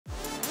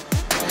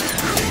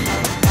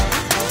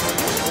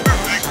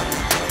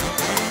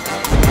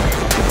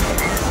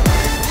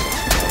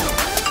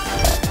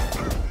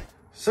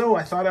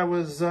I thought I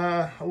was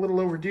a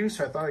little overdue,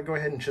 so I thought I'd go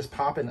ahead and just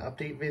pop an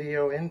update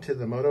video into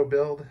the Moto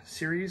build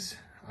series.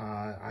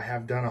 I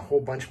have done a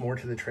whole bunch more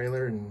to the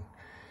trailer and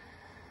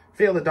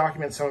failed to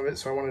document some of it,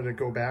 so I wanted to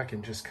go back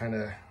and just kind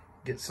of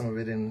get some of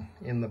it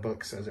in the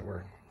books, as it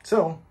were.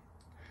 So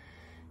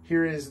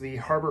here is the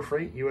Harbor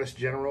Freight US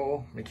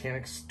General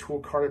Mechanics tool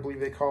cart, I believe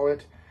they call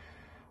it.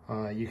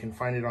 You can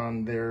find it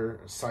on their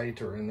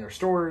site or in their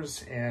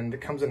stores, and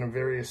it comes in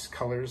various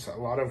colors, a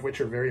lot of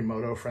which are very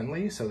Moto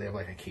friendly. So they have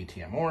like a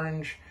KTM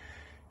orange,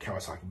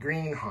 Kawasaki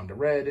green, Honda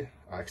red,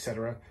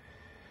 etc.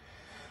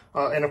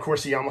 And of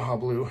course the Yamaha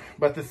blue.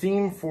 But the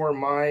theme for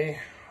my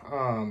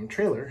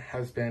trailer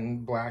has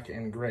been black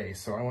and gray,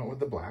 so I went with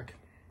the black.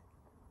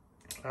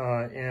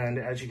 And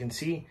as you can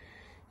see,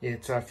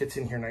 it fits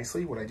in here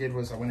nicely. What I did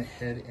was I went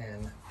ahead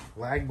and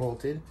lag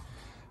bolted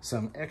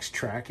some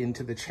X-Track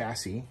into the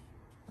chassis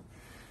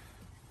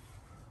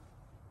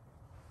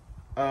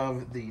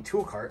of the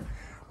tool cart,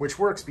 which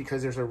works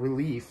because there's a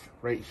relief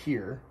right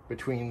here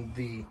between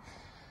the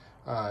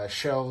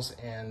shelves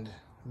and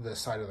the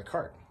side of the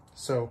cart.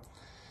 So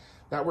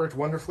that worked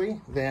wonderfully.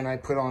 Then I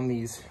put on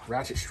these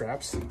ratchet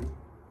straps,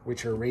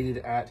 which are rated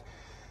at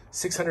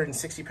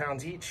 660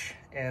 pounds each,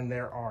 and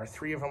there are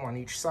 3 of them on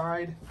each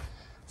side.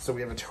 So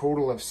we have a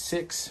total of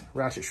 6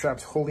 ratchet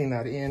straps holding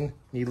that in.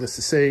 Needless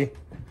to say,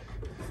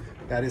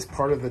 that is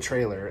part of the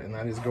trailer, and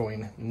that is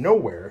going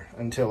nowhere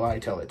until I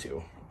tell it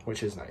to,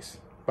 which is nice.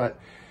 But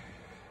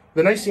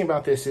the nice thing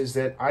about this is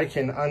that I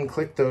can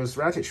unclick those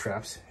ratchet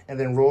straps and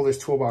then roll this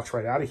toolbox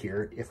right out of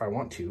here if I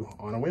want to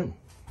on a whim.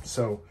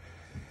 So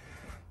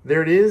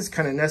there it is,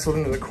 kind of nestled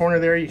into the corner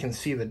there. You can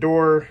see the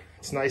door.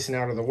 It's nice and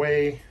out of the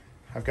way.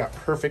 I've got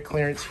perfect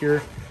clearance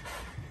here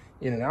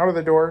in and out of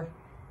the door.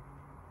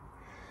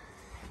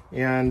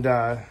 And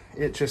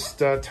it just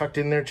tucked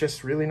in there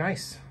just really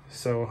nice.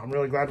 So I'm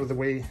really glad with the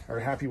way, or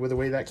happy with the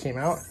way that came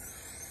out.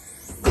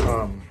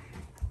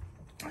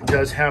 It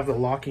does have the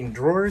locking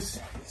drawers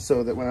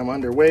so that when I'm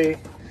underway,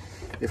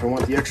 if I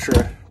want the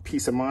extra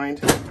peace of mind,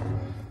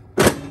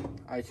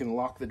 I can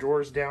lock the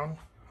drawers down.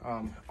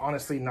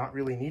 Honestly, not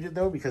really needed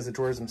though, because the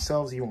drawers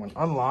themselves, even when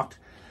unlocked,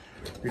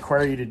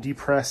 require you to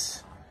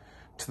depress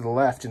to the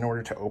left in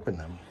order to open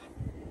them.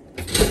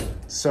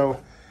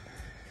 So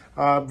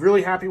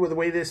really happy with the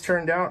way this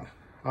turned out.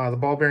 The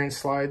ball bearing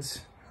slides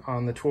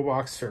on the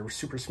toolbox are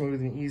super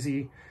smooth and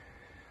easy.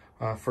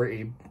 For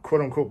a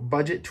quote-unquote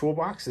budget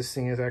toolbox, this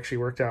thing has actually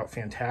worked out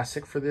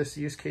fantastic for this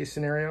use case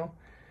scenario.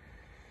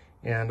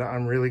 And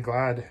I'm really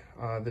glad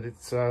that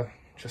it's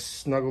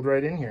just snuggled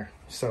right in here.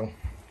 So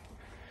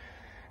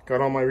got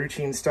all my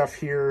routine stuff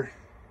here,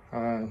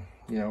 you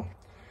know,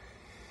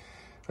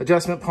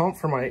 adjustment pump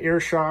for my air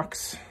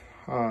shocks,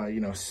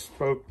 you know,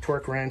 spoke,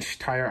 torque wrench,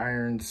 tire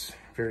irons,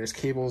 various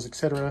cables,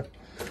 etc.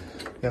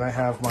 Then I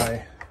have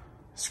my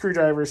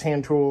screwdrivers,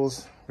 hand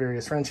tools,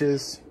 various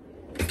wrenches,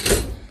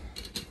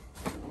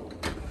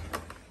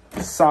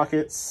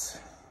 sockets,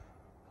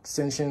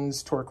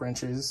 extensions, torque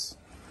wrenches,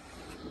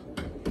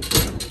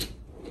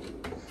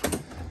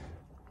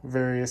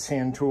 various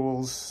hand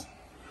tools,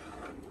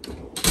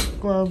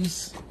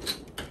 gloves,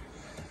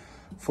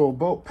 full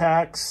bolt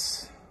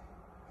packs,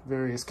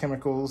 various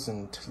chemicals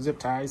and zip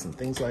ties and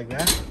things like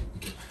that.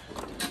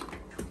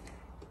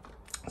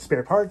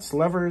 Spare parts,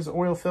 levers,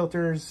 oil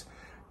filters,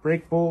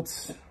 brake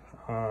bolts,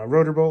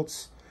 rotor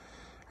bolts,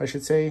 I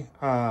should say,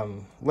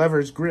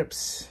 levers,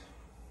 grips,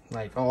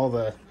 like all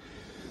the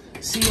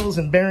seals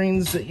and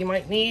bearings that you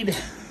might need.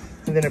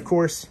 And then of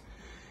course,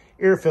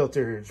 air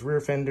filters, rear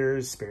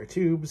fenders, spare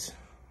tubes,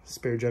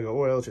 spare jug of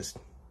oil, just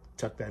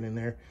tuck that in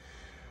there.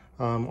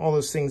 All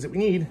those things that we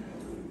need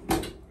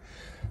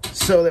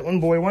so that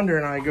when Boy Wonder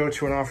and I go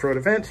to an off-road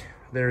event,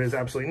 there is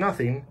absolutely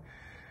nothing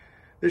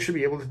that should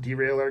be able to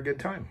derail our good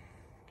time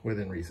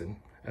within reason,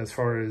 as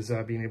far as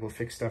being able to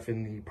fix stuff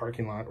in the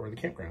parking lot or the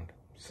campground.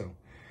 So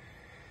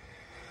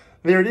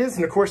there it is.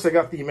 And of course I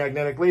got the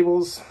magnetic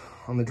labels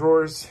on the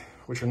drawers,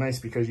 which are nice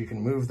because you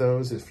can move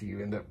those if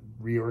you end up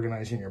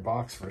reorganizing your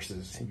box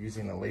versus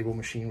using a label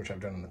machine, which I've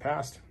done in the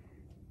past.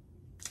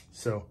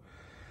 So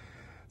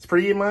that's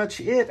pretty much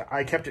it.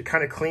 I kept it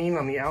kind of clean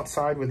on the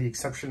outside with the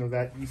exception of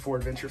that E4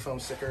 Adventure Film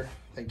sticker.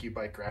 Thank you,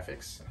 Bike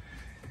Graphics.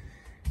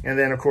 And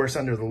then of course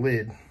under the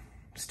lid,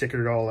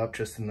 stickered it all up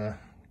just in the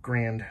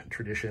grand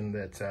tradition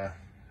that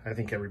I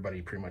think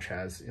everybody pretty much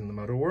has in the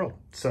Moto world.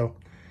 So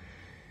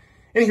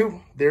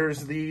anywho,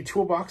 there's the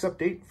toolbox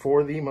update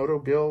for the Moto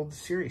build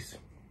series.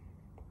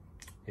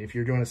 If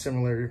you're doing a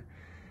similar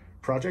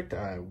project,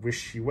 I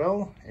wish you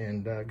well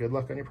and good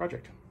luck on your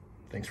project.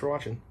 Thanks for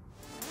watching.